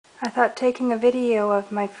I thought taking a video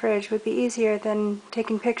of my fridge would be easier than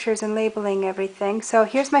taking pictures and labeling everything. So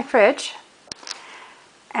here's my fridge.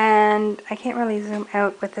 And I can't really zoom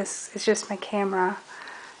out with this, it's just my camera.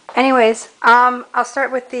 Anyways, I'll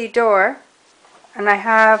start with the door. And I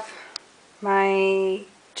have my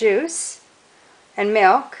juice and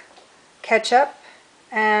milk, ketchup,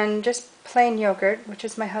 and just plain yogurt, which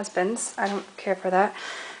is my husband's. I don't care for that.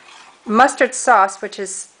 Mustard sauce, which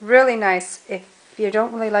is really nice if you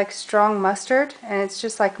don't really like strong mustard, and it's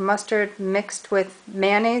just like mustard mixed with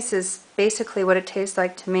mayonnaise is basically what it tastes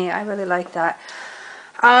like to me. I really like that.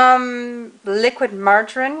 Liquid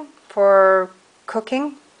margarine for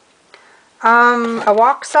cooking. A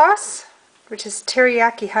wok sauce, which is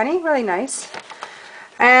teriyaki honey, really nice.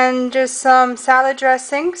 And just some salad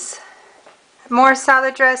dressings, more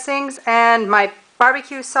salad dressings, and my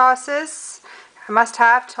barbecue sauces. I must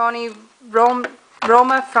have Tony Roma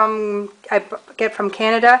I get from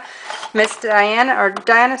Canada, Miss Diana or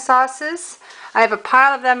Diana sauces. I have a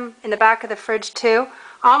pile of them in the back of the fridge too.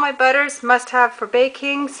 All my butters must have for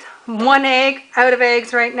bakings. 1 egg, out of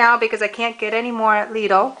eggs right now because I can't get any more at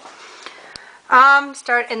Lidl.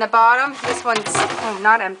 Start in the bottom. This one's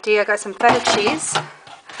not empty. I got some feta cheese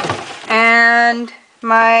and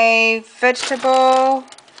my vegetable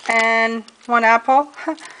and 1 apple.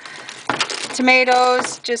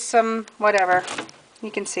 Tomatoes, just some whatever. You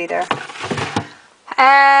can see there.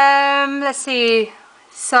 Let's see,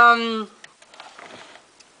 some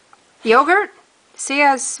yogurt. See,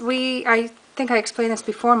 I think I explained this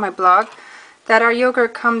before in my blog, that our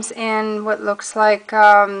yogurt comes in what looks like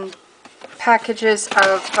packages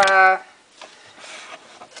of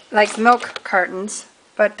like milk cartons,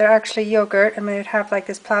 but they're actually yogurt, and they'd have like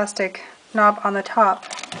this plastic knob on the top.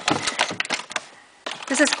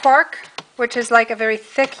 This is quark, which is like a very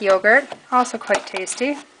thick yogurt, also quite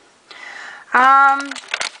tasty.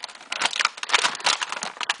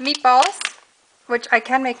 Meatballs, which I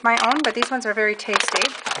can make my own, but these ones are very tasty.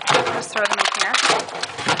 I'll just throw them in here.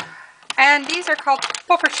 And these are called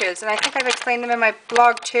poffertjes, and I think I've explained them in my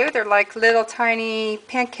blog too. They're like little tiny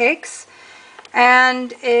pancakes,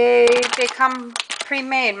 and they come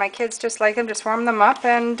pre-made. My kids just like them, just warm them up,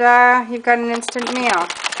 and you've got an instant meal.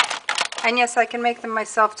 And yes, I can make them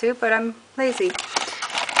myself too, but I'm lazy.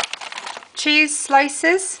 Cheese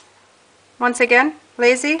slices, once again,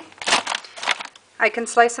 lazy. I can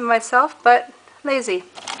slice them myself, but lazy.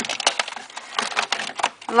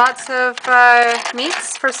 Lots of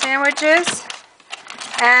meats for sandwiches,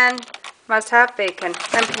 and must have bacon.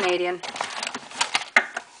 I'm Canadian.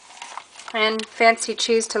 And fancy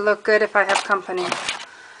cheese to look good if I have company.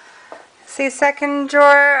 See, second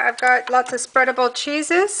drawer, I've got lots of spreadable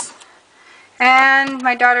cheeses. And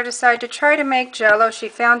my daughter decided to try to make Jell-O. She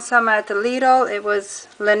found some at the Lidl. It was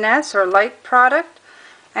Liness or light product.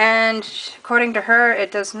 And according to her,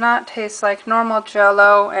 it does not taste like normal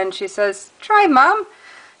Jell-O. And she says, "Try, Mom.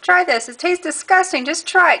 Try this. It tastes disgusting. Just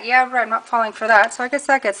try it." Yeah, right. I'm not falling for that. So I guess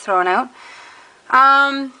that gets thrown out.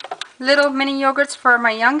 Little mini yogurts for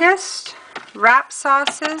my youngest. Wrap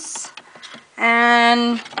sauces.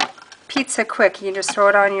 And pizza quick. You can just throw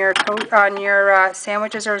it on your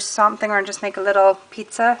sandwiches or something, or just make a little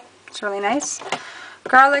pizza. It's really nice.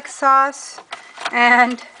 Garlic sauce.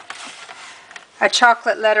 And a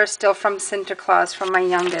chocolate letter still from Santa Claus from my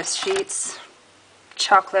youngest. She eats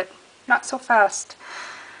chocolate not so fast.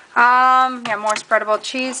 Yeah, more spreadable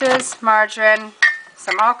cheeses, margarine,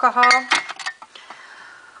 some alcohol,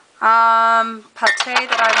 pate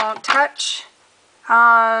that I won't touch,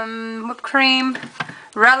 whipped cream,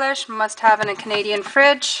 relish, must have in a Canadian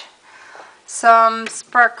fridge, some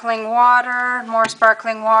sparkling water, more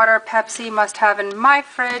sparkling water, Pepsi, must have in my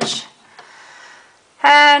fridge.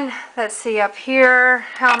 And let's see up here,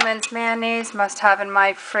 Hellmann's mayonnaise, must have in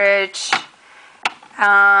my fridge.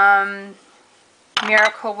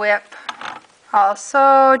 Miracle Whip,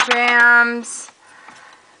 also jams.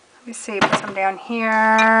 Let me see, put some down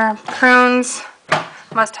here. Prunes,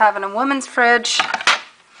 must have in a woman's fridge.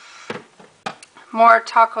 More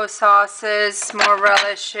taco sauces, more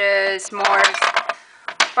relishes, more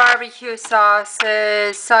barbecue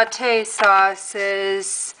sauces, sauté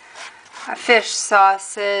sauces, fish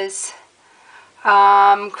sauces,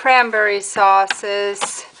 cranberry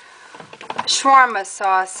sauces, shawarma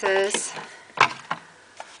sauces,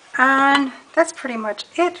 and that's pretty much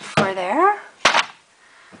it for there.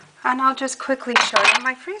 And I'll just quickly show you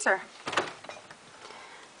my freezer.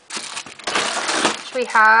 We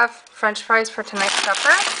have French fries for tonight's supper.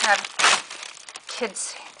 I have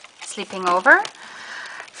kids sleeping over.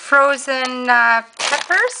 Frozen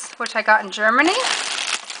peppers, which I got in Germany.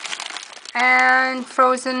 and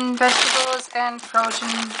frozen vegetables and frozen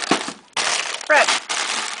bread.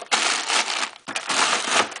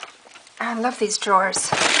 I love these drawers.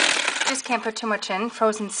 Just can't put too much in.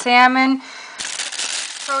 Frozen salmon,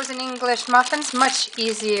 frozen English muffins, much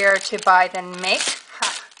easier to buy than make.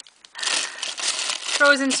 Ha.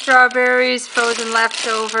 Frozen strawberries, frozen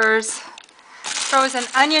leftovers, frozen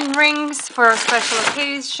onion rings for a special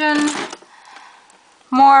occasion,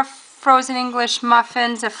 more frozen English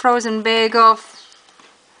muffins, a frozen bagel,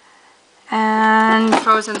 and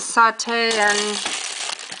frozen sauté, and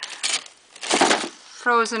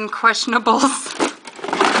frozen questionables.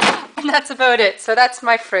 And that's about it. So that's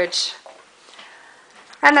my fridge.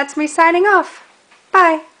 And that's me signing off.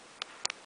 Bye.